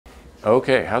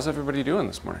Okay, how's everybody doing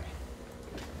this morning?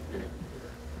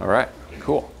 All right,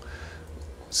 cool.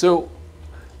 So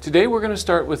today we're going to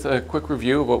start with a quick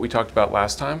review of what we talked about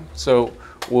last time. So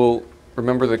we'll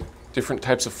remember the different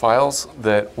types of files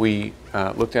that we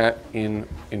looked at in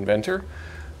Inventor.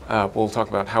 We'll talk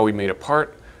about how we made a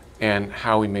part and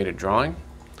how we made a drawing.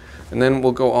 And then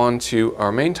we'll go on to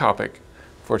our main topic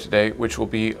for today, which will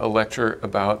be a lecture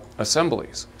about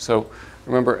assemblies. So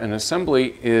remember, an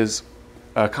assembly is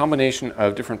a combination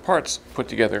of different parts put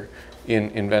together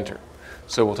in Inventor.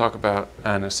 So we'll talk about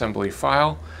an assembly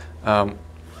file.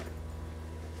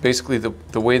 Basically,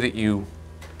 the way that you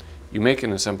make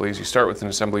an assembly is you start with an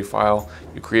assembly file,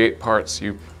 you create parts,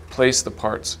 you place the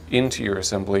parts into your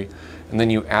assembly, and then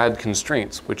you add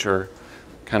constraints, which are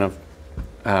kind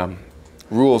of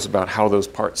rules about how those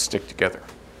parts stick together.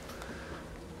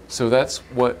 So that's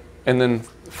what, and then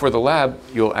for the lab,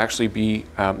 you'll actually be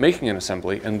making an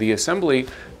assembly, and the assembly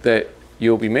that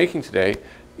you'll be making today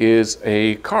is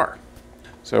a car.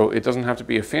 So it doesn't have to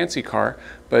be a fancy car,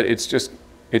 but it's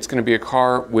going to be a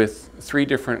car with 3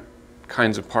 different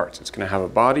kinds of parts. It's going to have a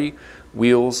body,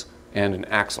 wheels, and an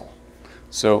axle.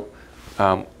 So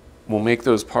we'll make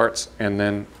those parts, and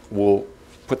then we'll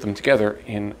put them together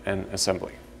in an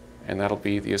assembly. And that'll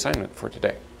be the assignment for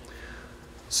today.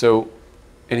 So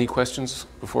any questions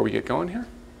before we get going here?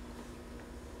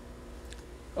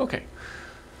 Okay.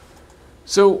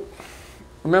 So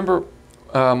remember,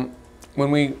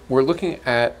 when we were looking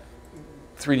at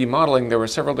 3D modeling, there were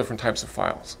several different types of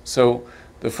files. So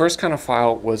the first kind of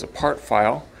file was a part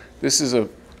file. This is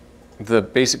the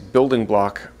basic building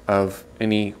block of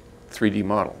any 3D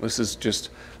model. This is just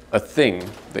a thing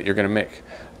that you're going to make.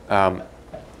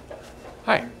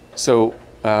 Hi. So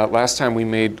last time we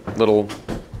made little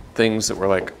things that were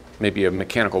like maybe a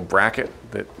mechanical bracket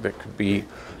that could be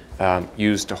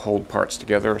used to hold parts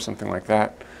together or something like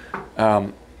that.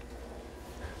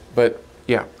 But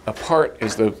yeah, a part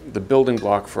is the building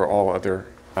block for all other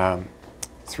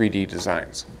 3D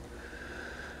designs.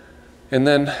 And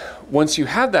then once you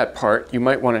have that part, you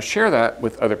might want to share that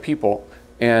with other people.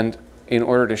 And in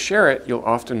order to share it, you'll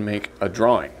often make a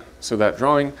drawing. So that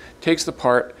drawing takes the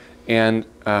part and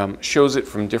shows it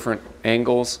from different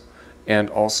angles,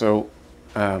 and also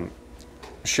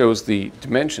shows the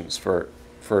dimensions for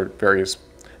various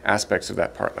aspects of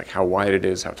that part, like how wide it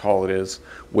is, how tall it is,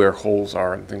 where holes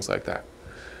are, and things like that.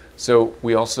 So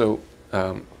we also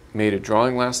made a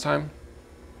drawing last time.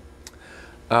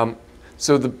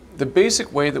 So the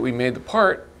basic way that we made the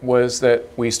part was that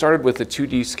we started with a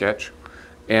 2D sketch,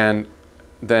 and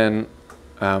then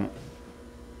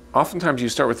oftentimes you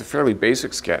start with a fairly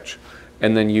basic sketch,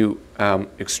 and then you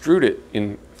extrude it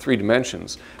in 3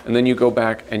 dimensions, and then you go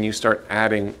back and you start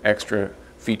adding extra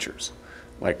features,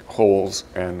 like holes,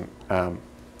 and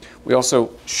we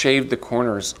also shaved the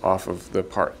corners off of the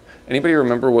part. Anybody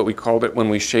remember what we called it when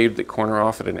we shaved the corner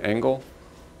off at an angle?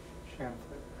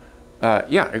 Chamfer.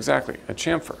 Yeah, exactly, a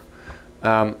chamfer.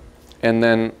 And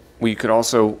then we could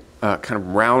also kind of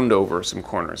round over some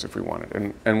corners if we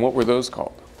wanted. And what were those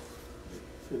called?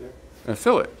 Fillet. A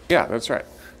fillet, yeah, that's right.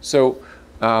 So,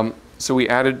 so we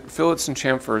added fillets and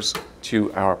chamfers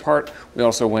to our part. We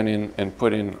also went in and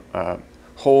put in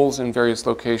holes in various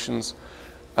locations.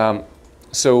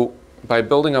 So by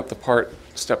building up the part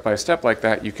step by step like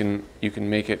that, you can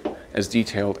make it as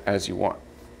detailed as you want.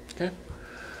 Okay.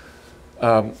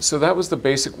 So that was the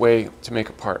basic way to make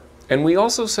a part. And we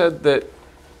also said that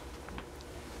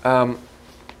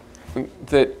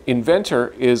that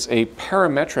Inventor is a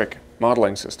parametric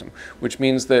modeling system, which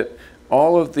means that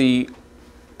all of the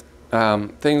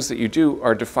things that you do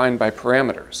are defined by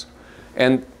parameters.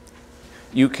 And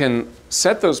you can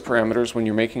set those parameters when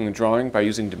you're making the drawing by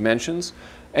using dimensions,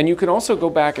 and you can also go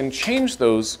back and change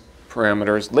those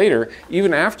parameters later,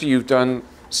 even after you've done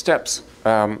steps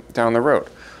down the road.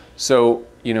 So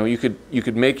you know, you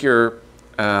could make your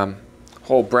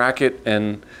whole bracket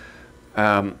and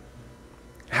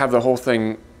have the whole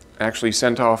thing actually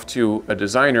sent off to a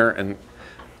designer and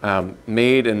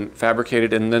made and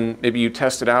fabricated, and then maybe you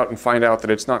test it out and find out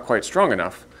that it's not quite strong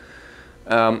enough,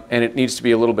 and it needs to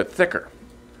be a little bit thicker.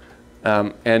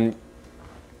 And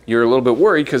you're a little bit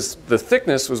worried because the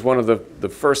thickness was one of the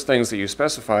first things that you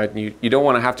specified, and you don't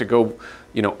want to have to go,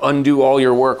 you know, undo all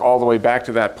your work all the way back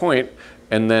to that point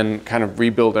and then kind of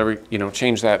rebuild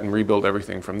change that and rebuild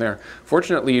everything from there.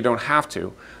 Fortunately, you don't have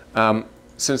to.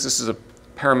 Since this is a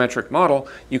parametric model,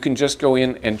 you can just go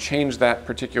in and change that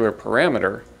particular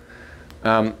parameter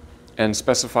and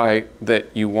specify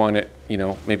that you want it, you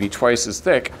know, maybe twice as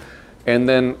thick, and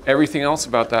then everything else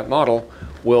about that model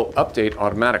will update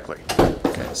automatically.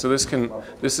 Okay? Okay, so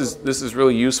this is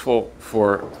really useful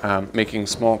for making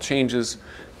small changes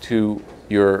to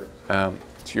your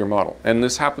model, and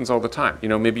this happens all the time. You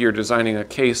know, maybe you're designing a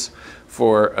case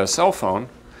for a cell phone,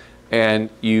 and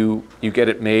you get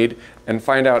it made and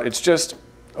find out it's just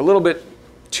a little bit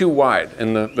too wide,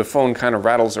 and the phone kind of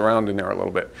rattles around in there a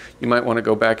little bit. You might want to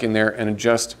go back in there and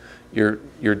adjust your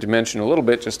dimension a little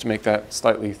bit just to make that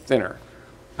slightly thinner,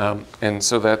 and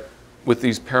so that with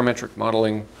these parametric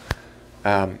modeling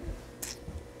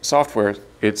software,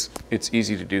 it's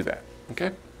easy to do that.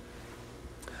 Okay.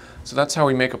 So that's how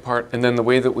we make a part, and then the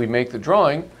way that we make the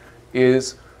drawing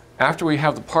is after we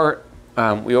have the part,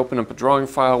 we open up a drawing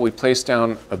file, we place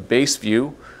down a base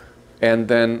view, and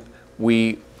then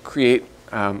we create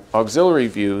auxiliary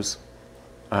views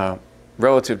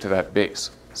relative to that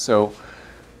base. So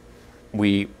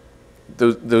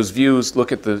those views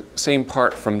look at the same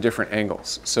part from different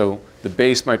angles. So the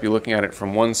base might be looking at it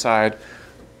from one side,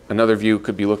 another view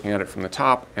could be looking at it from the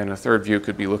top, and a third view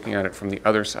could be looking at it from the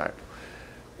other side.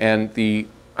 And the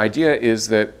idea is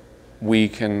that we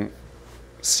can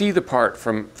see the part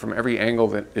from every angle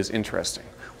that is interesting.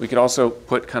 We could also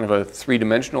put kind of a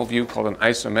three-dimensional view called an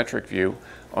isometric view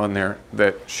on there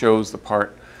that shows the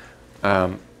part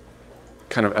kind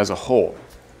of as a whole.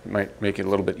 It might make it a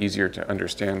little bit easier to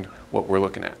understand what we're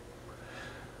looking at.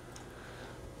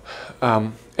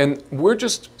 And we're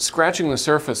just scratching the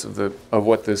surface of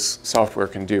what this software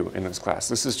can do in this class.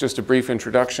 This is just a brief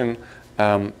introduction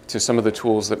to some of the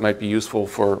tools that might be useful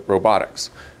for robotics.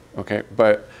 Okay,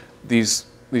 but these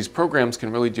programs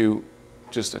can really do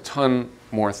just a ton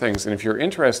more things. And if you're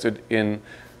interested in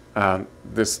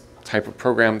this type of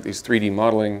program, these 3D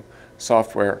modeling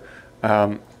software,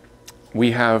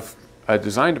 we have a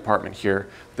design department here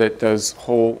that does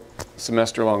whole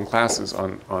semester-long classes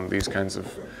on these kinds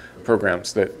of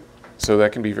programs. So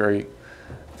that can be very,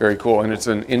 very cool, and it's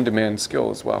an in-demand skill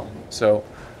as well. So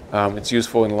it's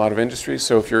useful in a lot of industries.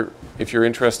 So if you're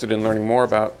interested in learning more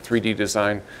about 3D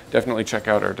design, definitely check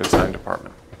out our design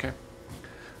department. Okay.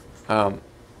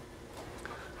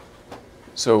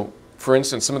 So for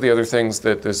instance, some of the other things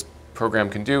that this program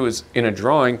can do is in a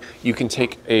drawing, you can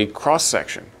take a cross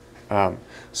section.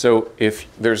 So if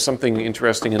there's something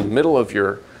interesting in the middle of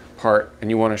your part and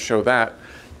you want to show that,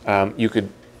 you could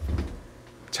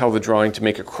tell the drawing to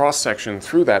make a cross section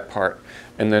through that part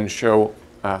and then show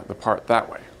the part that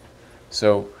way.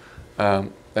 So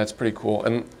that's pretty cool.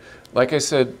 And like I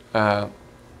said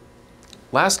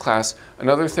last class,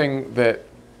 another thing that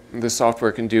this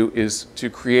software can do is to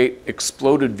create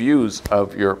exploded views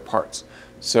of your parts.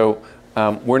 So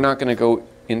we're not going to go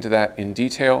into that in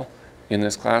detail in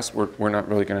this class. We're not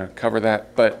really going to cover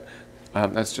that, but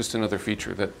that's just another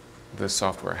feature that this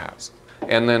software has.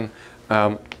 And then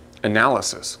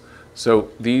analysis. So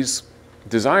these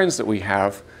designs that we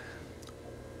have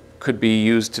could be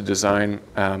used to design,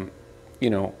 you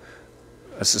know,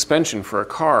 a suspension for a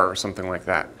car or something like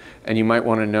that. And you might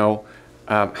want to know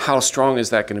how strong is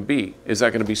that going to be? Is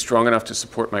that going to be strong enough to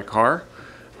support my car?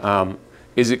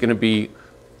 Is it going to be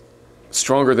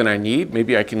stronger than I need?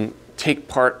 Maybe I can take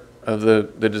part of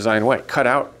the design away, cut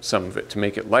out some of it to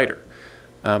make it lighter.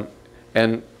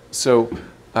 And so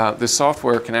this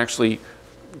software can actually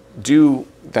do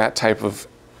that type of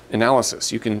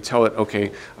analysis. You can tell it,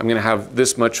 okay, I'm going to have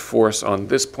this much force on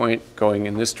this point going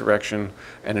in this direction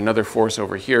and another force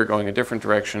over here going a different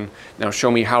direction. Now show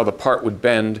me how the part would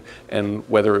bend and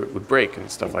whether it would break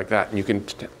and stuff like that. And you can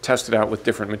test it out with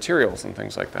different materials and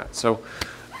things like that. So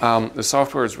the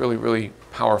software is really, really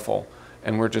powerful,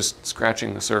 and we're just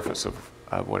scratching the surface of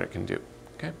what it can do.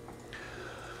 Okay.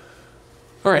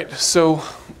 All right, so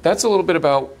that's a little bit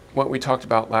about what we talked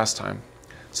about last time.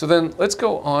 So then let's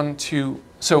go on to,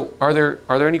 so are there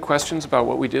any questions about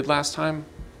what we did last time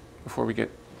before we get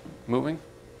moving?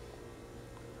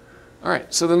 All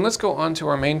right, so then let's go on to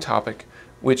our main topic,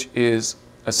 which is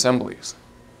assemblies.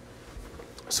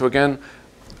 So again,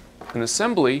 an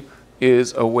assembly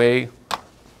is a way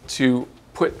to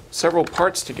put several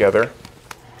parts together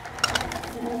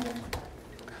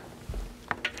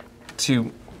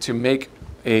to make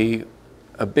a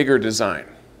bigger design.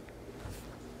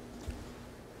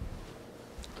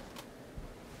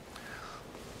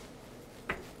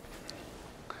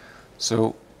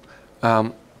 So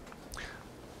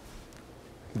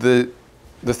the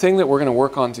thing that we're going to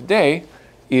work on today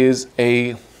is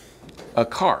a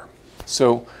car.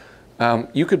 So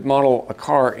you could model a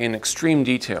car in extreme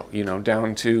detail, you know,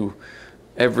 down to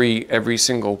every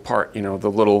single part, you know,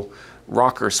 the little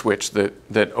rocker switch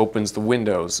that opens the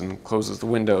windows and closes the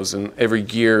windows and every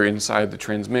gear inside the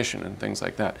transmission and things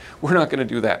like that. We're not going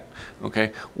to do that,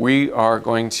 okay? We are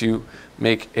going to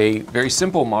make a very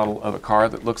simple model of a car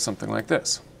that looks something like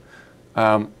this.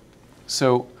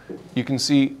 So you can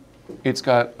see it's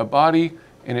got a body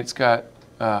and it's got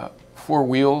 4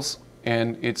 wheels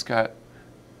and it's got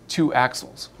 2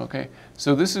 axles, okay?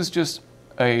 So this is just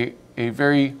a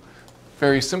very,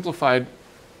 very simplified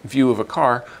view of a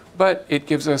car, but it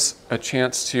gives us a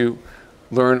chance to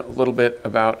learn a little bit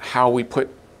about how we put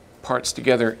parts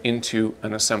together into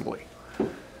an assembly.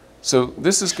 So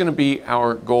this is going to be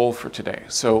our goal for today.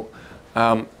 So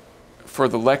for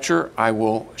the lecture, I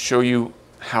will show you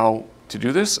how to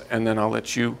do this, and then I'll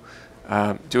let you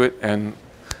do it, and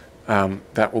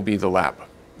that will be the lab.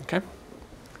 Okay?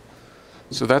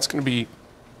 So that's going to be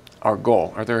our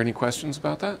goal. Are there any questions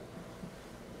about that?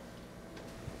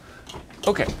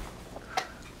 Okay.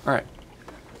 All right.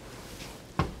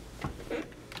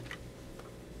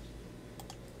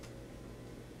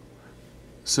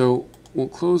 So we'll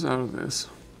close out of this.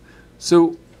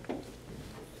 So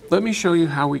let me show you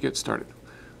how we get started.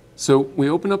 So we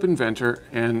open up Inventor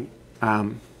and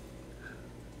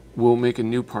we'll make a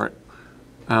new part.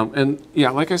 And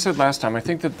yeah, like I said last time, I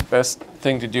think that the best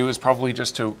thing to do is probably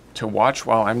just to watch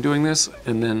while I'm doing this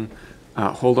and then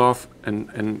hold off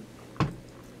and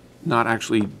not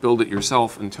actually build it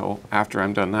yourself until after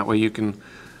I'm done. That way you can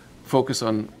focus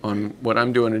on what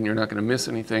I'm doing and you're not going to miss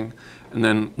anything. And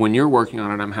then when you're working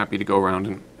on it, I'm happy to go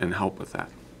around and help with that.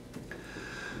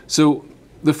 So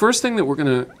the first thing that we're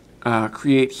going to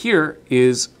create here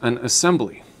is an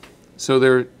assembly. So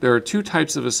there are 2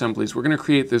 types of assemblies. We're going to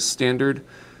create this standard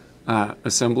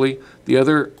assembly. The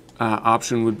other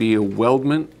option would be a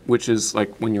weldment, which is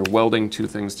like when you're welding 2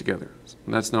 things together.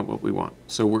 And that's not what we want.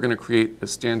 So we're going to create a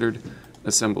standard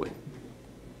assembly.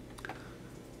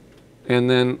 And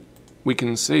then we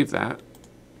can save that.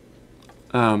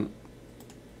 I'm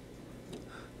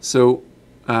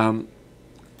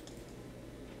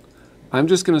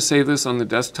just going to save this on the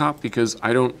desktop because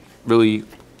I don't really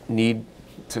need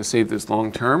to save this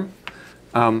long term.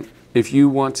 If you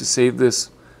want to save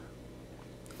this,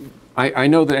 I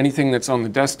know that anything that's on the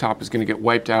desktop is going to get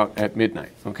wiped out at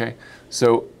midnight, okay?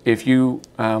 So if you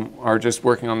are just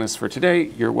working on this for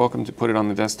today, you're welcome to put it on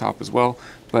the desktop as well.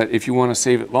 But if you want to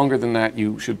save it longer than that,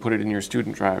 you should put it in your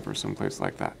student drive or someplace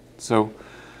like that. So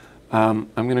I'm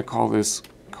going to call this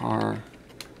car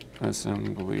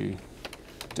assembly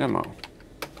demo.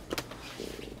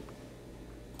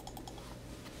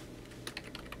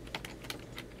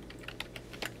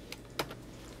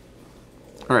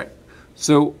 All right,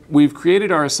 so we've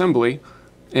created our assembly,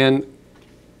 and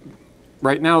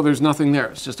right now there's nothing there.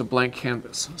 It's just a blank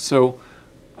canvas. So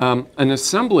an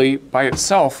assembly by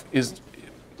itself is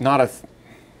not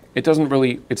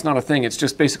it's not a thing. It's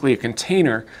just basically a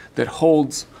container that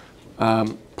holds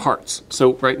parts.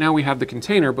 So right now we have the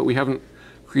container, but we haven't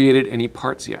created any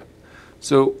parts yet.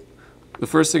 So the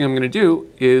first thing I'm going to do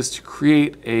is to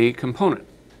create a component.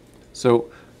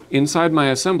 So inside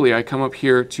my assembly, I come up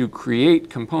here to create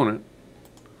component,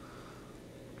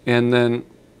 and then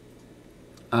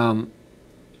I'm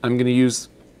going to use,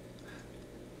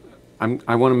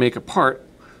 I want to make a part,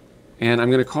 and I'm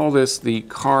going to call this the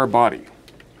car body.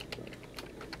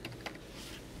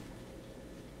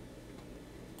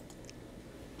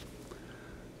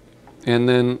 And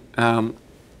then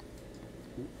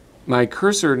my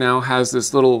cursor now has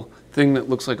this little thing that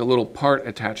looks like a little part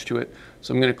attached to it.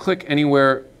 So I'm going to click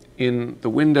anywhere in the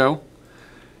window,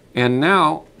 and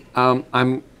now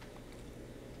I'm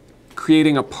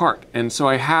creating a part. And so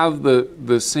I have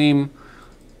the same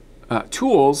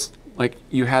tools like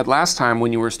you had last time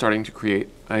when you were starting to create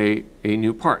a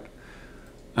new part.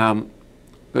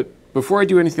 But before I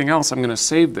do anything else, I'm going to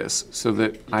save this so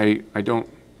that I don't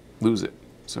lose it.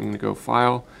 So I'm going to go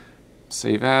File,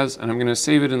 Save As, and I'm going to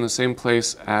save it in the same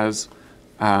place as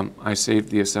I saved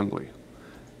the assembly.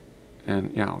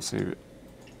 And yeah, I'll save it.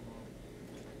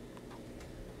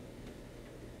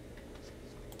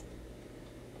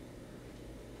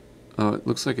 It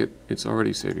looks like it's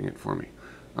already saving it for me.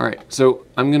 All right, so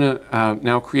I'm going to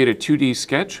now create a 2D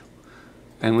sketch,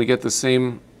 and we get the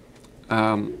same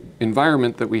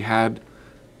environment that we had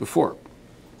before.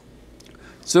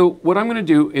 So what I'm going to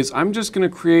do is I'm just going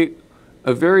to create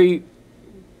a very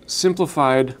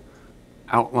simplified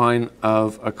outline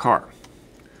of a car.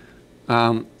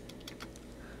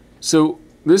 So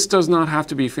this does not have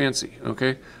to be fancy,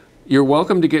 okay? You're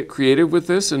welcome to get creative with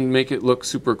this and make it look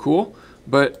super cool,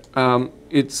 but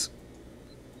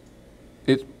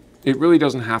it really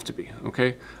doesn't have to be,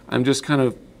 okay? I'm just kind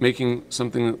of making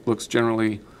something that looks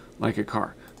generally like a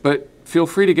car. But feel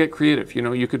free to get creative. You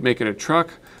know, you could make it a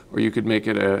truck, or you could make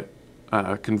it a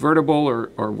convertible,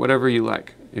 or whatever you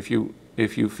like. If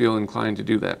you feel inclined to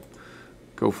do that,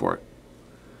 go for it.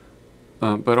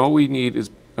 But all we need is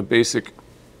a basic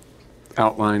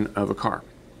outline of a car.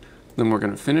 Then we're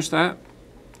going to finish that,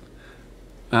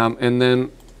 and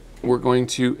then we're going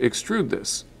to extrude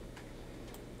this.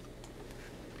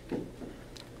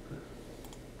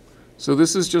 So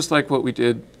this is just like what we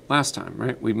did last time,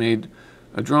 right? We made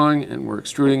a drawing and we're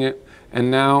extruding it, and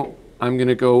now I'm going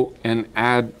to go and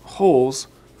add holes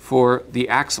for the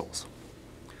axles.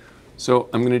 So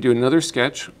I'm going to do another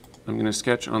sketch. I'm going to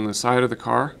sketch on the side of the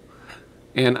car,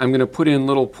 and I'm going to put in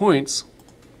little points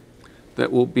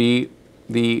that will be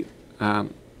the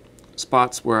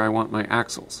spots where I want my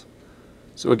axles.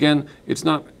 So again, it's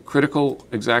not critical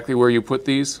exactly where you put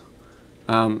these,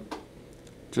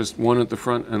 just one at the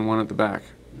front and one at the back.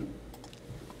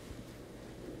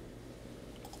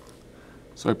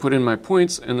 So I put in my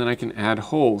points, and then I can add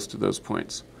holes to those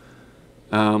points.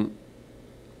 And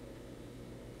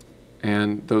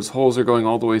those holes are going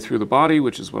all the way through the body,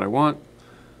 which is what I want.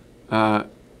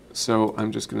 So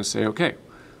I'm just going to say OK.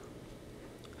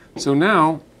 So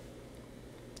now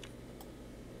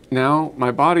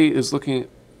my body is looking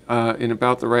in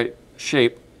about the right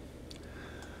shape.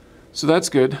 So that's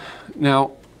good.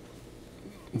 Now,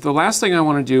 the last thing I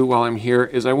want to do while I'm here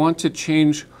is I want to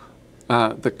change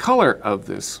the color of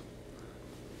this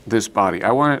body.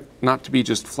 I want it not to be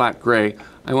just flat gray.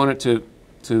 I want it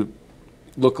to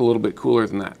look a little bit cooler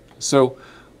than that. So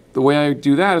the way I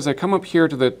do that is I come up here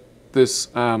to this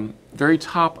very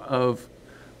top of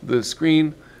the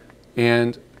screen,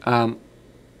 and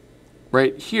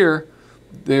right here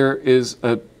there is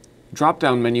a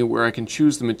drop-down menu where I can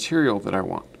choose the material that I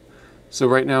want. So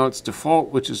right now it's default,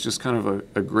 which is just kind of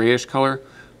a grayish color,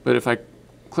 but if I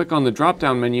click on the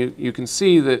drop-down menu, you can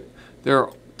see that there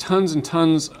are tons and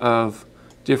tons of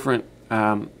different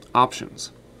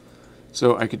options.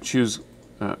 So I could choose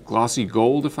glossy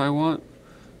gold if I want,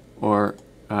 or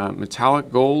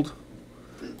metallic gold,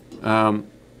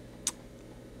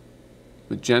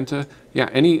 magenta. Yeah,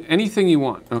 anything you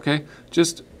want, okay?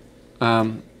 Just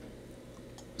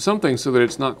something so that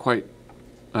it's not quite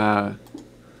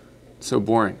so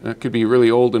boring. It could be really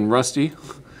old and rusty.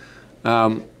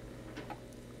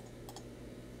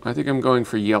 I think I'm going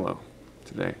for yellow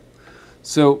today.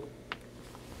 So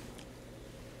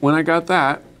when I got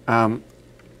that,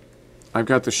 I've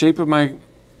got the shape of my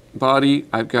body,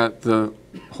 I've got the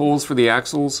holes for the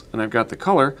axles, and I've got the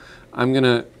color. I'm going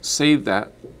to save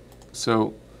that.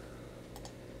 So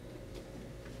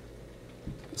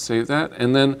save that.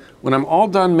 And then when I'm all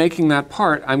done making that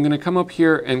part, I'm going to come up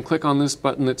here and click on this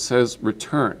button that says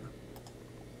Return.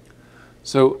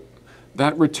 So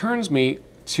that returns me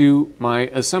to my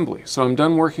assembly. So I'm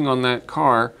done working on that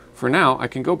car for now. I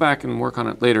can go back and work on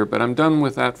it later, but I'm done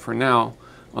with that for now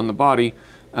on the body.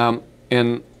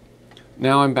 And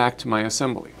now I'm back to my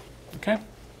assembly. Okay?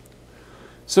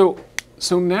 So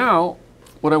now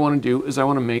what I want to do is I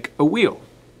want to make a wheel.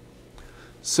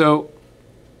 So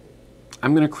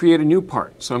I'm going to create a new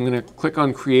part. So I'm going to click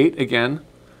on Create again,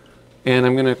 and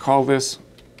I'm going to call this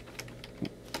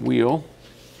wheel.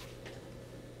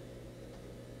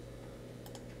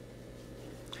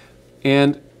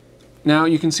 And now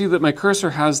you can see that my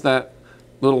cursor has that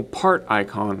little part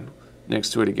icon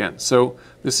next to it again. So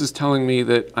this is telling me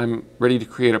that I'm ready to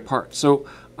create a part. So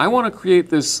I want to create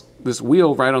this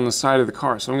wheel right on the side of the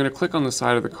car. So I'm going to click on the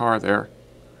side of the car there.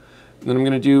 And then I'm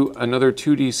going to do another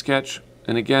 2D sketch.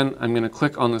 And again, I'm going to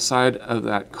click on the side of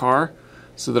that car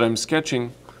so that I'm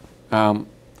sketching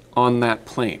on that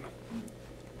plane.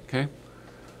 Okay?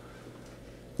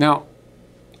 Now,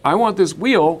 I want this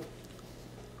wheel.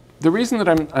 The reason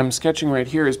that I'm sketching right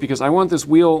here is because I want this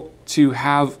wheel to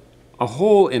have a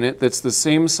hole in it that's the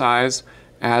same size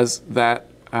as that,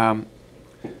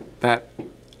 that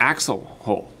axle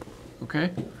hole.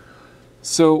 Okay?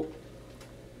 So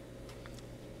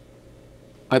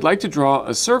I'd like to draw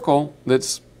a circle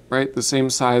that's right the same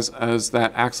size as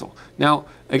that axle. Now,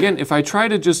 again, if I try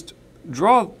to just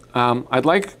draw, I'd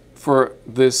like for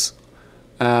this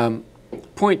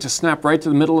point to snap right to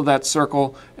the middle of that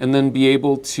circle and then be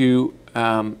able to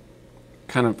kind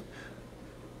of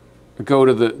go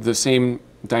to the same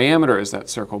diameter as that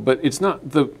circle. But it's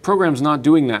not, the program's not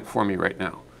doing that for me right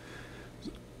now.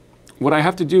 What I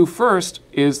have to do first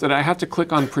is that I have to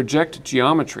click on Project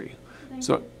Geometry.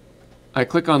 So I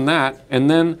click on that, and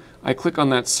then I click on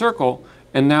that circle,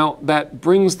 and now that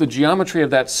brings the geometry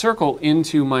of that circle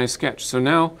into my sketch. So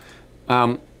now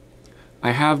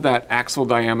I have that axle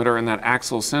diameter and that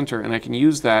axle center, and I can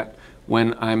use that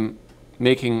when I'm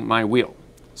making my wheel.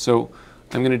 So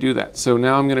I'm going to do that. So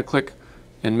now I'm going to click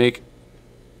and make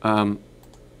a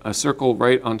circle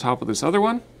right on top of this other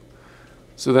one.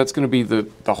 So that's going to be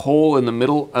the hole in the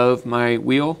middle of my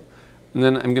wheel. And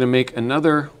then I'm going to make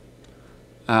another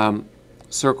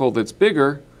circle that's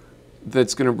bigger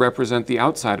that's going to represent the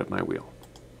outside of my wheel.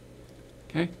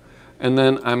 Okay? And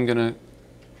then I'm going to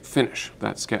finish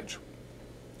that sketch.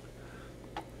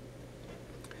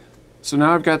 So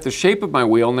now I've got the shape of my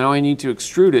wheel. Now I need to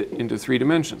extrude it into 3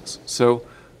 dimensions. So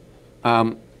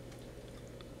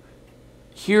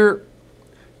here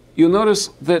you'll notice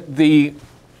that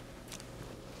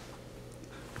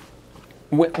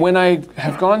when I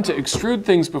have gone to extrude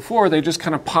things before, they just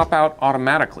kind of pop out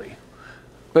automatically.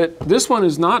 But this one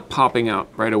is not popping out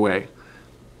right away,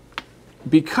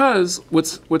 because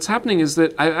what's happening is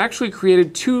that I've actually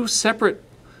created 2 separate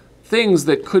things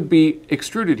that could be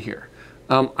extruded here.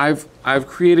 I've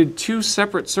created 2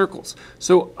 separate circles.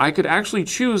 So I could actually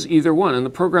choose either one, and the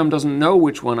program doesn't know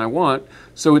which one I want,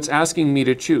 so it's asking me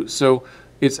to choose. So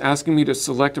it's asking me to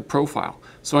select a profile.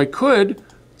 So I could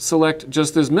select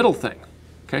just this middle thing,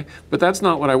 okay? But that's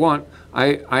not what I want.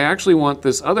 I actually want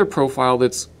this other profile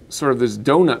that's sort of this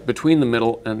donut between the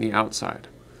middle and the outside.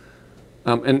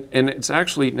 And it's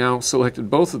actually now selected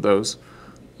both of those.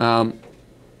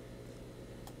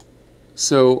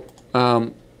 So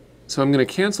I'm going to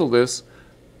cancel this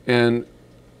and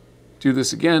do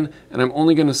this again, and I'm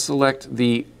only going to select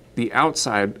the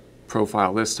outside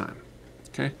profile this time.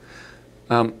 Okay.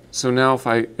 So now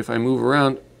if I move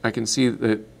around, I can see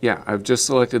that, yeah, I've just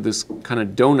selected this kind of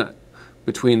donut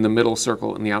between the middle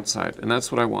circle and the outside, and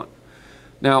that's what I want.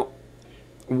 Now,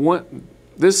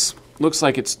 this looks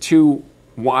like it's too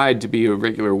wide to be a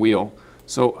regular wheel,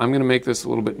 so I'm going to make this a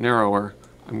little bit narrower.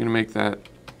 I'm going to make that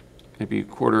maybe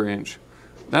 1/4 inch.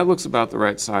 That looks about the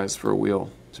right size for a wheel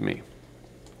to me.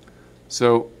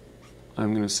 So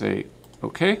I'm going to say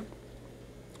OK.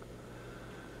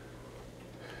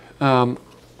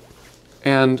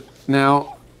 And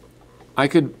now I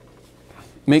could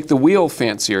make the wheel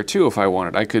fancier too if I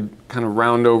wanted. I could kind of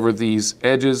round over these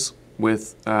edges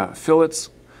with fillets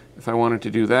if I wanted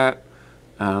to do that.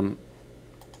 I'm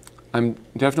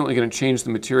definitely going to change the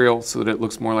material so that it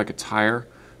looks more like a tire.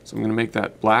 So I'm going to make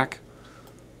that black.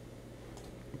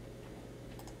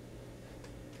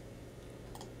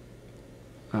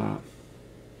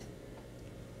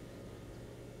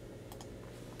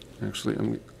 Actually,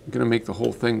 I'm going to make the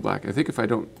whole thing black. I think if I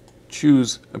don't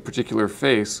choose a particular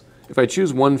face, if I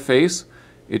choose one face,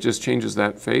 it just changes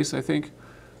that face, I think.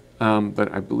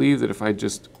 But I believe that if I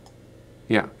just,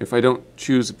 yeah, if I don't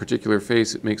choose a particular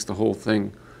face, it makes the whole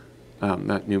thing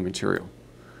that new material.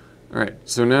 All right,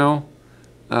 so now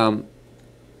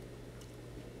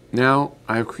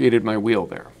I've created my wheel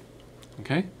there.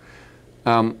 Okay.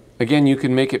 Again, you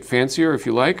can make it fancier if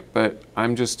you like, but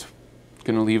I'm just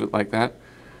going to leave it like that.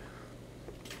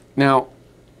 Now,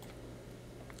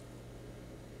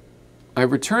 I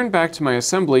return back to my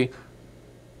assembly,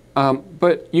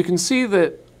 but you can see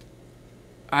that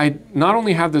I not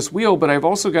only have this wheel, but I've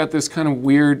also got this kind of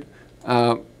weird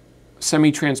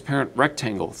semi-transparent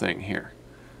rectangle thing here.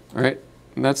 All right,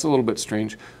 and that's a little bit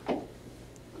strange.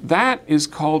 That is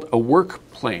called a work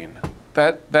plane.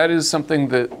 That is something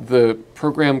that the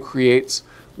program creates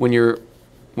when you're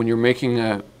making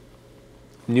a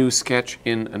new sketch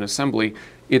in an assembly.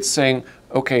 It's saying,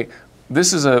 okay,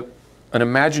 this is an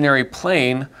imaginary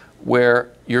plane where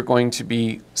you're going to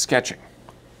be sketching.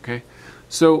 Okay,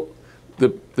 so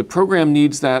the program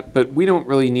needs that, but we don't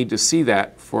really need to see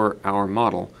that for our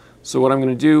model. So what I'm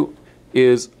going to do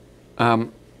is I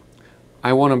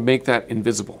want to make that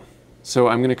invisible. So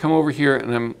I'm going to come over here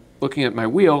and I'm looking at my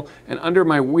wheel, and under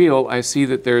my wheel I see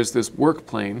that there's this work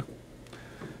plane,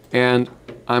 and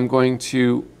I'm going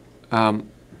to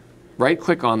right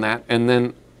click on that, and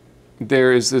then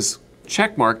there is this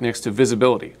check mark next to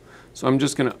visibility. So I'm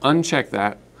just going to uncheck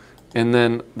that, and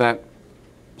then that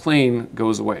plane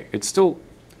goes away. It's still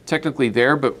technically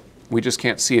there, but we just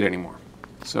can't see it anymore.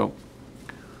 So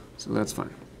that's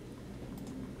fine.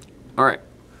 All right.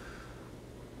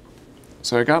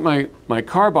 So I got my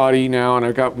car body now, and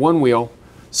I've got one wheel.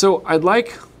 So I'd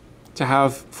like to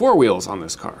have 4 wheels on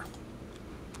this car,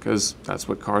 because that's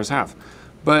what cars have.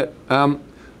 But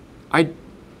I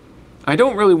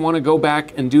don't really want to go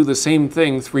back and do the same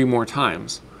thing 3 more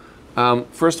times.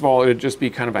 First of all, it would just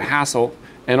be kind of a hassle,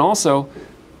 and also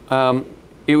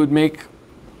it would make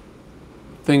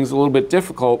things a little bit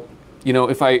difficult. You know,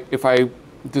 if I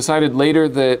decided later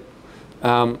that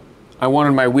I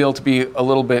wanted my wheel to be a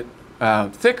little bit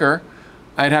thicker,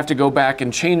 I'd have to go back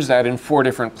and change that in 4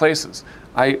 different places.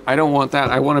 I don't want that.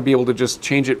 I want to be able to just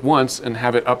change it once and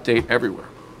have it update everywhere.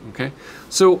 Okay?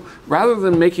 So rather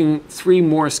than making 3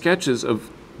 more sketches of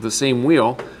the same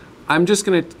wheel, I'm just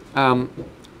going to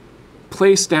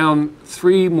place down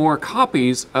 3 more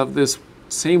copies of this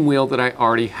same wheel that I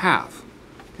already have.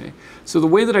 Okay? So the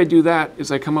way that I do that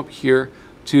is I come up here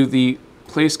to the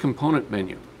Place Component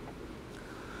menu.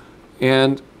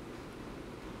 And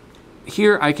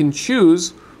here I can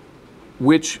choose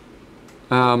which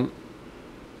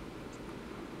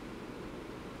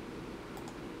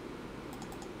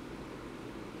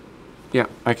yeah,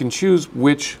 I can choose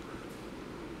which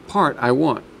part I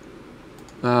want.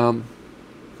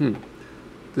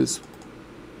 This,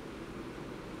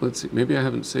 let's see, maybe I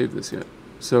haven't saved this yet.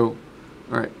 So,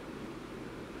 all right.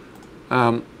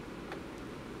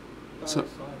 So,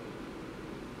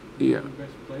 yeah.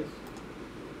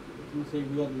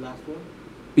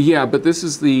 Yeah, but this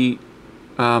is the,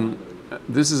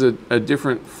 this is a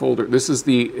different folder. This is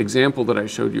the example that I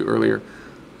showed you earlier.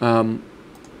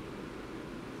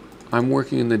 I'm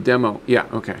working in the demo. Yeah,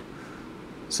 okay.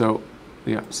 So,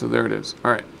 yeah, so there it is.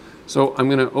 All right. So I'm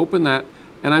going to open that,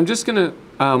 and I'm just going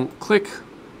to click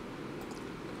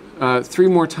 3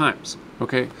 more times,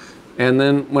 okay? And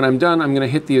then when I'm done, I'm going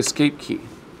to hit the escape key.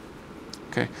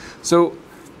 Okay. So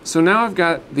now I've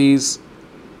got these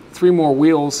 3 more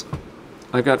wheels.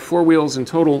 I've got 4 wheels in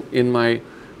total in my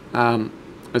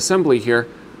assembly here.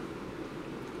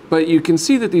 But you can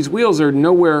see that these wheels are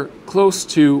nowhere close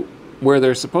to where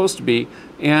they're supposed to be,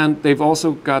 and they've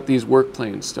also got these work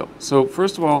planes still. So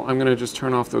first of all, I'm going to just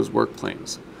turn off those work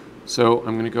planes. So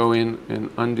I'm going to go in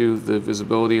and undo the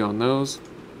visibility on those.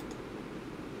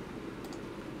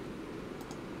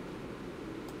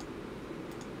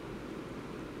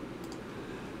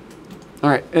 All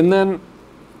right, and then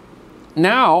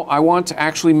now I want to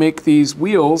actually make these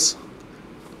wheels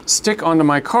stick onto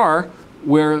my car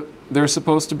where they're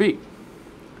supposed to be.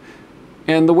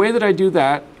 And the way that I do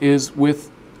that is with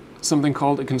something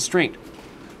called a constraint.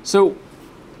 So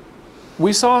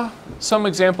we saw some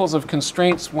examples of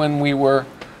constraints when we were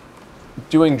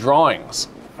doing drawings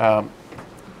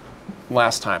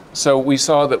last time. So we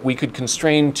saw that we could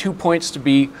constrain 2 points to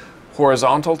be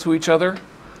horizontal to each other,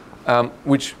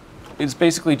 which is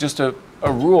basically just a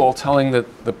rule telling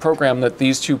the program that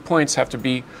these 2 points have to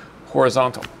be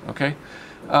horizontal. Okay?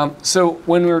 So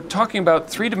when we're talking about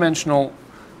 3-dimensional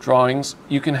drawings,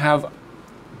 you can have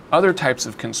other types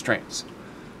of constraints.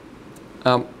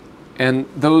 And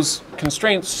those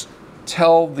constraints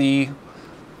tell the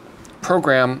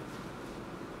program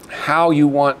how you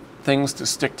want things to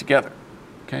stick together.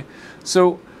 Okay?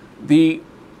 So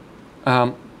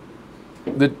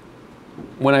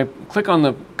when I click on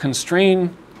the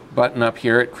constrain button up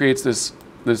here, it creates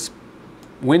this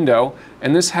window,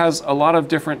 and this has a lot of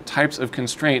different types of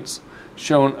constraints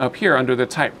shown up here under the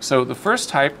type. So the first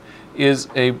type is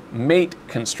a mate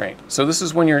constraint. So this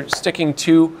is when you're sticking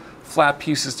 2 flat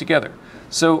pieces together.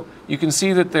 So you can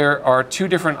see that there are 2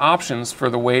 different options for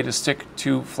the way to stick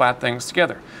 2 flat things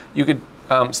together. You could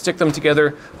stick them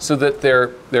together so that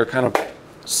they're kind of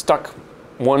stuck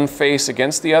one face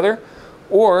against the other,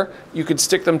 or you could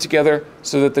stick them together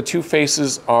so that the 2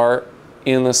 faces are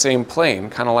in the same plane,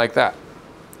 kind of like that.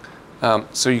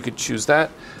 So you could choose that.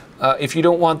 If you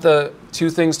don't want the 2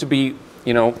 things to be,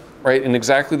 right in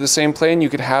exactly the same plane, you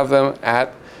could have them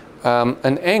at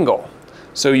an angle.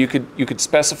 So you could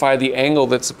specify the angle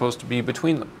that's supposed to be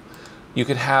between them. You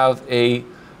could have a,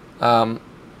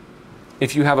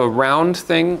 if you have a round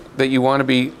thing that you want to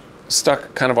be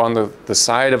stuck kind of on the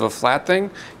side of a flat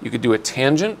thing, you could do a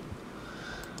tangent.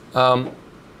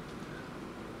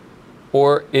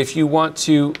 Or if you want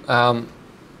to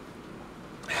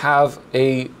have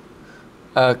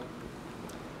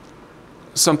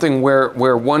something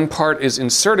where one part is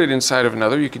inserted inside of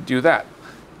another, you could do that.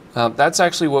 That's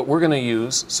actually what we're going to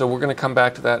use, so we're going to come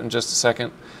back to that in just a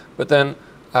second. But then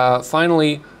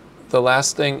finally, the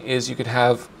last thing is you could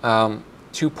have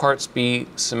 2 parts be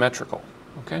symmetrical.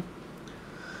 Okay?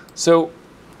 So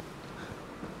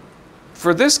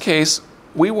for this case,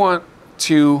 we want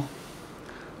to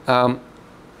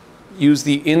use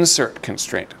the insert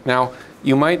constraint. Now,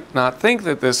 you might not think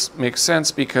that this makes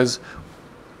sense because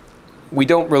we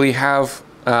don't really have,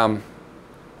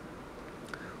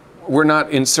 we're not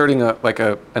inserting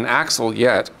an axle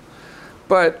yet,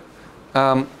 but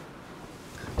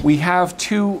we have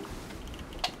the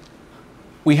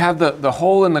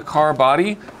hole in the car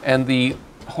body and the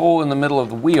hole in the middle of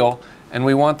the wheel, and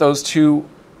we want those 2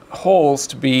 holes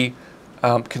to be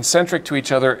concentric to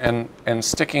each other and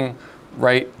sticking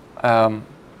right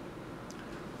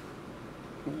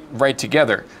right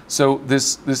together. So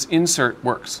this insert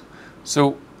works.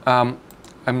 So I'm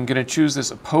going to choose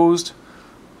this opposed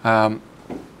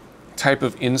type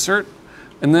of insert,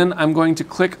 and then I'm going to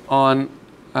click on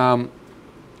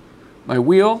my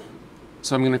wheel.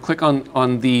 So I'm going to click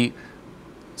on the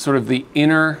sort of the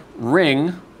inner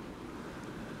ring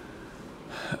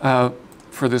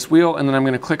for this wheel, and then I'm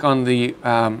going to click on the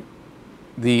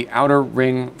outer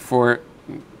ring for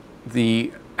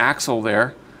the axle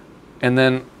there. And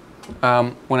then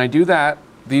when I do that,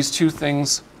 these two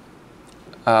things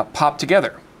pop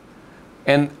together.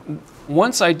 And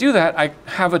once I do that, I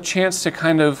have a chance to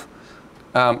kind of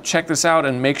check this out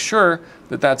and make sure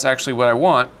that that's actually what I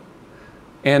want.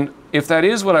 And if that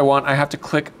is what I want, I have to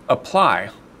click Apply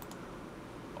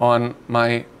on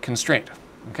my constraint,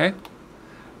 okay?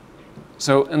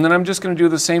 So, and then I'm just going to do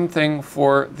the same thing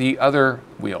for the other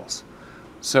wheels.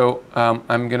 So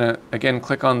I'm going to, again,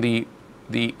 click on the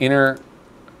inner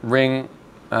ring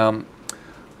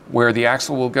where the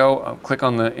axle will go. I'll click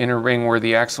on the inner ring where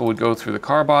the axle would go through the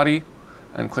car body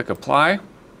and click Apply.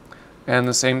 And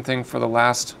the same thing for the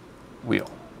last wheel,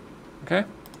 okay?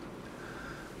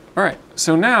 All right,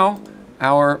 so now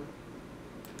our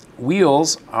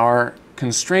wheels are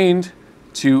constrained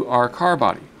to our car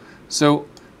body. So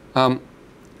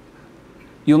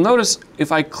you'll notice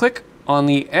if I click on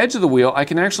the edge of the wheel, I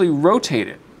can actually rotate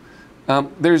it.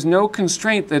 There's no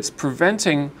constraint that's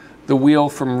preventing the wheel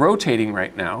from rotating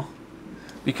right now,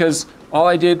 because all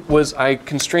I did was I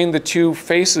constrained the two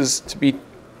faces to be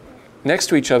next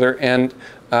to each other and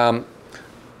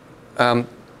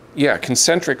yeah,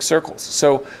 concentric circles.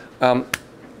 So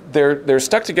they're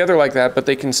stuck together like that, but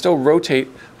they can still rotate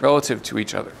relative to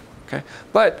each other. Okay,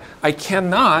 but I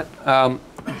cannot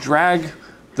drag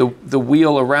the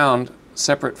wheel around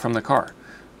separate from the car,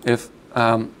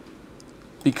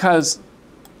 because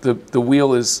the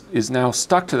wheel is now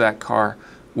stuck to that car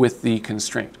with the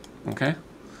constraint. Okay.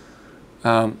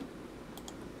 All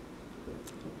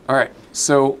right.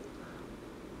 So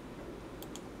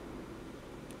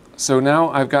now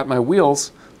I've got my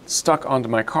wheels stuck onto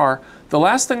my car. The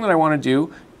last thing that I want to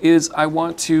do is I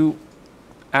want to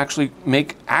actually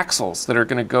make axles that are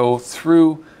going to go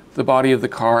through the body of the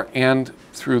car and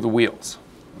through the wheels.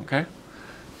 Okay?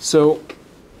 So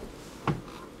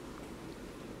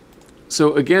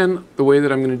again, the way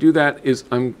that I'm going to do that is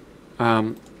I'm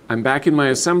back in my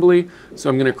assembly, so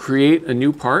I'm going to create a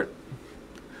new part,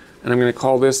 and I'm going to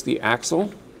call this the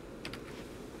axle.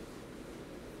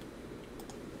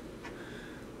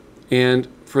 And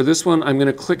for this one, I'm going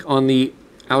to click on the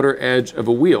outer edge of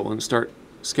a wheel and start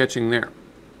sketching there.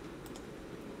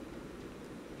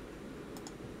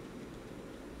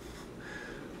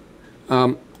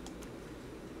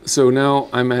 So now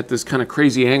I'm at this kind of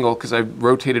crazy angle because I've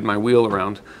rotated my wheel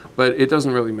around, but it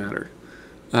doesn't really matter.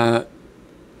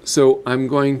 So I'm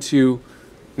going to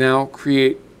now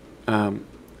create,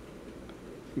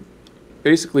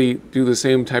 basically do the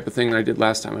same type of thing that I did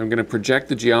last time. I'm going to project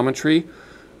the geometry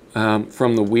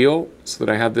from the wheel so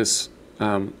that I have this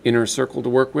inner circle to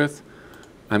work with.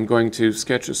 I'm going to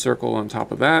sketch a circle on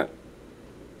top of that.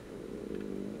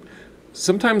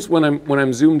 Sometimes when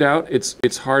I'm zoomed out,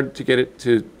 it's hard to get it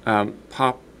to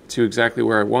pop to exactly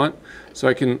where I want. So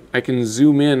I can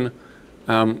zoom in,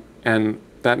 and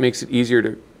that makes it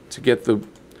easier to get the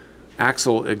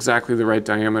axle exactly the right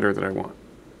diameter that I want.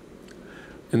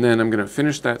 And then I'm going to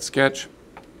finish that sketch.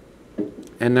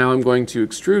 And now I'm going to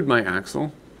extrude my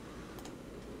axle.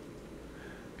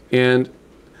 And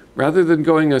rather than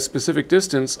going a specific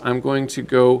distance, I'm going to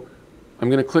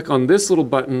click on this little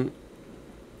button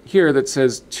here that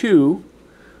says to,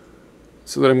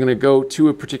 so that I'm going to go to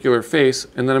a particular face,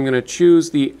 and then I'm going to choose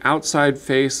the outside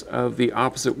face of the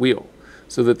opposite wheel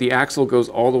so that the axle goes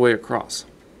all the way across.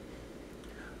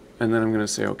 And then I'm going to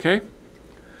say OK.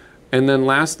 And then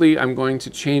lastly, I'm going to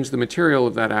change the material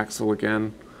of that axle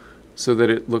again so that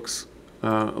it looks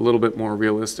a little bit more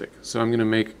realistic. So I'm going to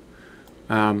make,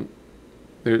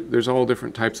 there's all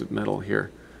different types of metal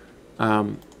here.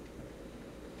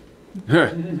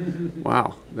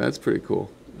 Wow, that's pretty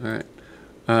cool. All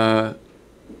right.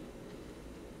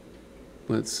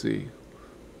 Let's see.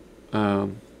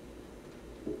 Honed.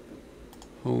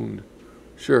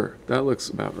 Sure, that looks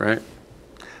about right.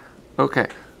 Okay.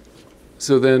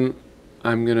 So then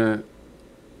I'm going to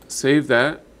save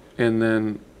that and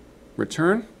then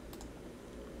return.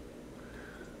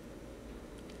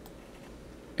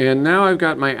 And now I've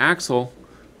got my axle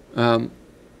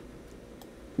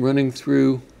running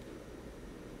through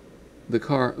the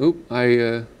car.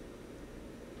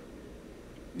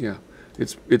 Yeah,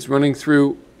 it's running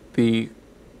through the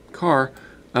car.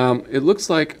 It looks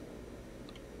like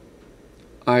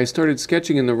I started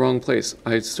sketching in the wrong place.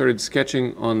 I started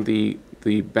sketching on the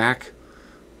back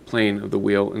plane of the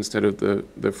wheel instead of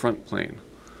the front plane.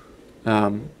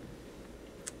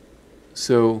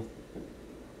 So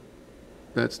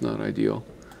that's not ideal.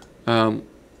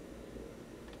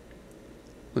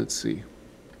 Let's see.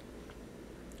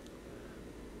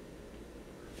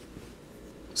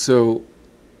 So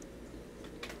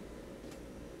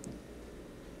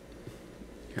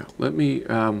yeah, let me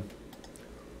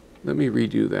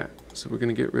redo that. So we're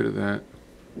going to get rid of that.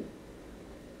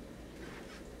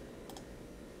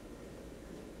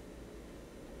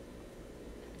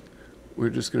 We're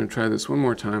just going to try this one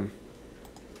more time.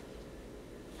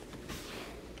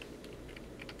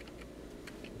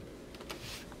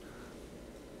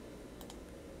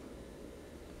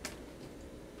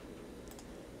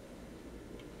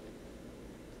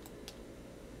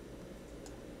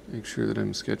 Make sure that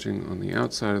I'm sketching on the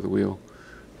outside of the wheel.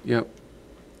 Yep.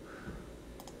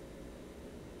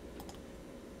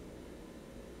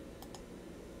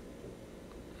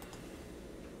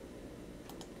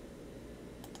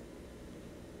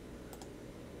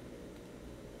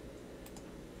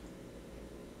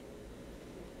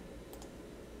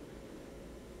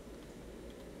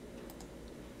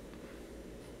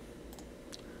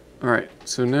 All right,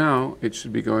 so now it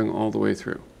should be going all the way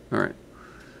through. All right.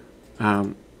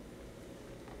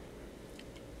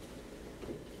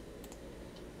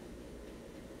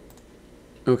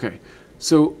 Okay,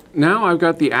 so now I've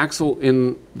got the axle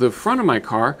in the front of my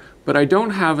car, but I don't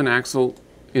have an axle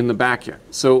in the back yet.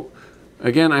 So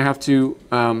again, I have to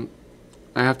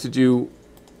do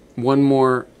one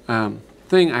more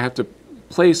thing. I have to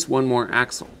place one more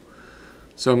axle.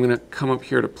 So I'm going to come up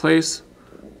here to place.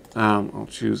 I'll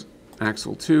choose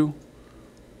axle 2.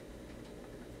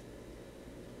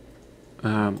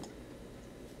 And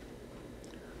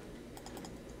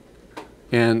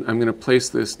I'm going to place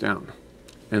this down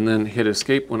and then hit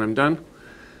escape when I'm done.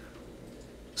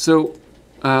 So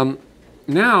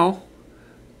now,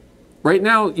 right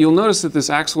now, you'll notice that this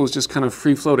axle is just kind of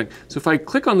free floating. So if I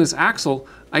click on this axle,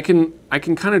 I can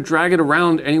kind of drag it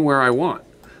around anywhere I want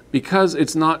because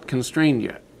it's not constrained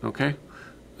yet, okay?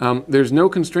 There's no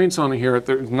constraints on it here.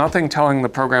 There's nothing telling the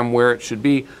program where it should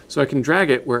be, so I can drag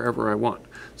it wherever I want.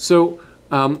 So,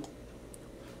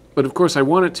 but of course I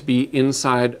want it to be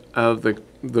inside of the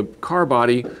car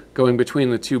body going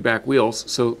between the two back wheels,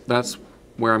 so that's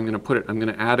where I'm going to put it. I'm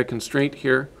going to add a constraint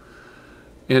here,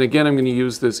 and again I'm going to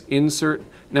use this insert.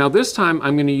 Now this time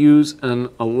I'm going to use an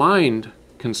aligned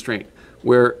constraint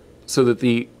where so that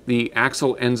the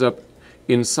axle ends up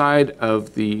inside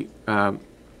of the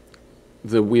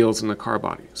wheels in the car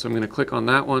body. So I'm going to click on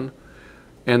that one,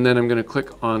 and then I'm going to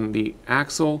click on the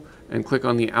axle and click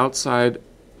on the outside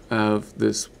of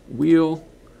this wheel.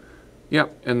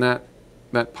 Yep, and that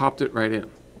popped it right in.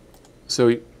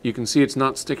 So you can see it's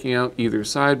not sticking out either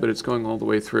side, but it's going all the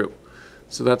way through.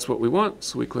 So that's what we want.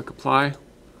 So we click apply,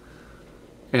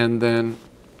 and then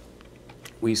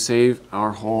we save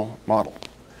our whole model.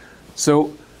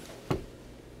 So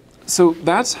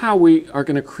that's how we are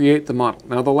going to create the model.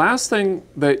 Now the last thing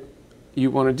that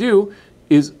you want to do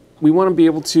is we want to be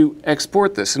able to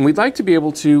export this, and we'd like to be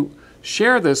able to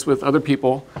share this with other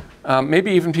people,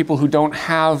 maybe even people who don't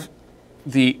have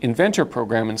the Inventor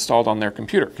program installed on their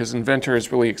computer, because Inventor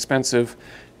is really expensive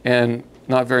and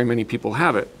not very many people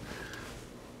have it.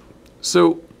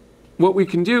 So what we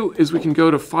can do is we can go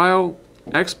to File,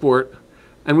 Export,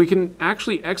 and we can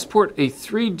actually export a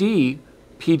 3D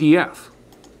PDF.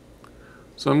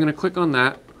 So I'm going to click on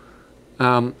that,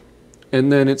 and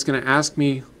then it's going to ask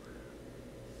me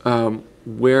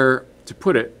where to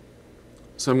put it.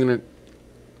 So I'm going to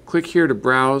click here to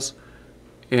browse,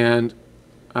 and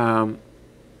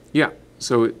yeah,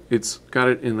 so it's got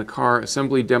it in the car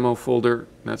assembly demo folder.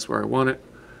 That's where I want it.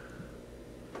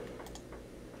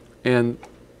 And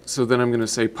so then I'm going to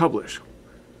say publish.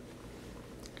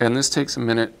 And this takes a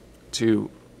minute to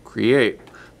create.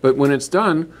 But when it's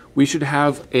done, we should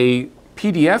have a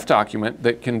PDF document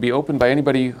that can be opened by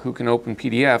anybody who can open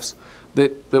PDFs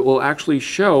that will actually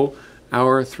show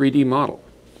our 3D model.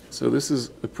 So this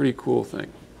is a pretty cool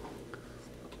thing.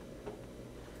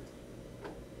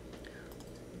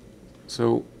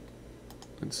 So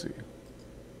let's see.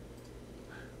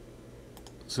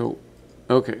 So,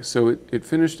 okay, so it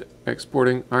finished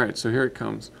exporting. All right, so here it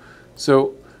comes.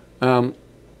 So,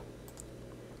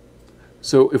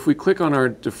 so if we click on our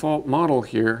default model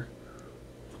here,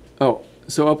 oh,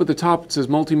 so up at the top it says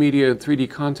multimedia and 3D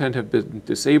content have been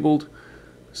disabled.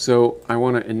 So I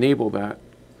want to enable that.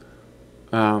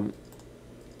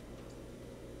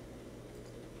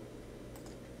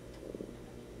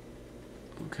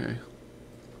 Okay.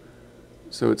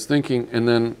 So it's thinking, and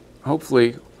then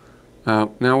hopefully,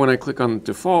 now when I click on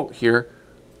default here,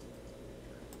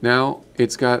 now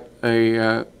it's got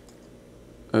a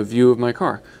view of my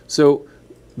car. So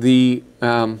the,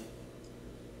 oh,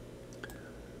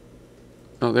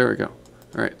 there we go.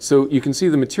 All right, so you can see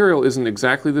the material isn't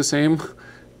exactly the same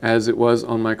as it was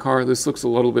on my car. This looks a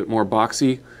little bit more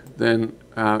boxy than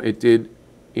it did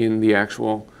in the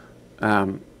actual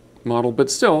model, but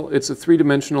still, it's a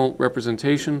three-dimensional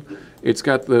representation. It's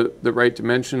got the right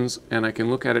dimensions, and I can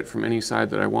look at it from any side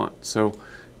that I want. So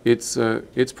it's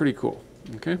pretty cool.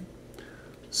 Okay,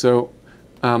 so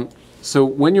so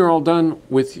when you're all done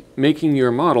with making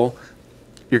your model,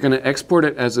 you're going to export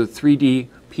it as a 3D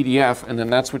PDF, and then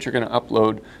that's what you're going to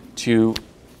upload to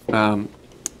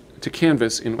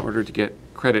Canvas in order to get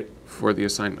credit for the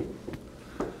assignment.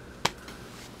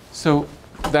 So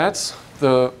that's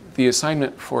the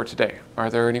assignment for today. Are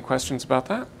there any questions about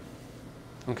that?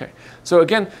 Okay. So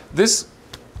again, this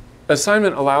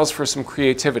assignment allows for some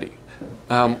creativity.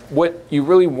 What you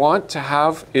really want to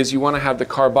have is you want to have the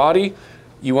car body,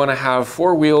 you want to have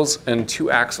 4 wheels and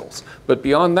 2 axles. But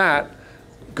beyond that,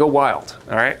 go wild.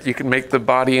 All right. You can make the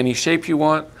body any shape you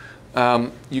want.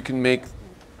 You can make,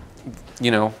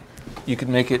 you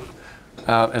can make it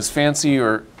as fancy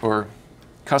or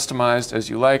customized as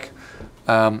you like,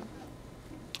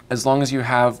 as long as you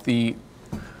have the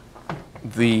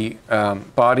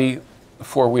body,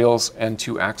 4 wheels, and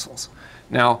 2 axles.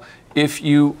 Now, if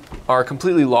you are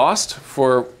completely lost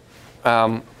for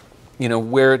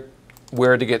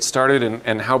where to get started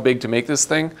and how big to make this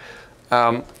thing,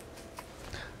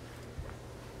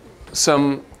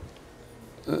 some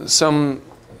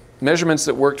measurements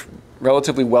that worked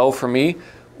relatively well for me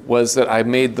was that I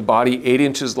made the body 8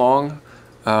 inches long,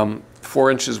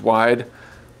 4 inches wide,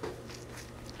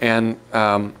 and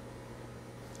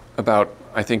about,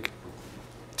 I think,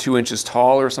 2 inches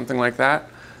tall or something like that.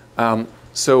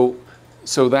 So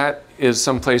that is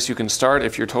some place you can start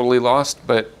if you're totally lost,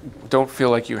 but don't feel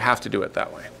like you have to do it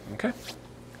that way. Okay.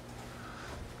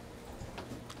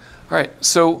 All right.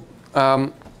 So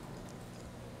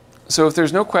so if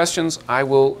there's no questions, I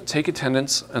will take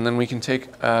attendance, and then we can take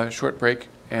a short break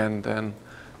and then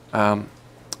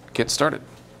get started.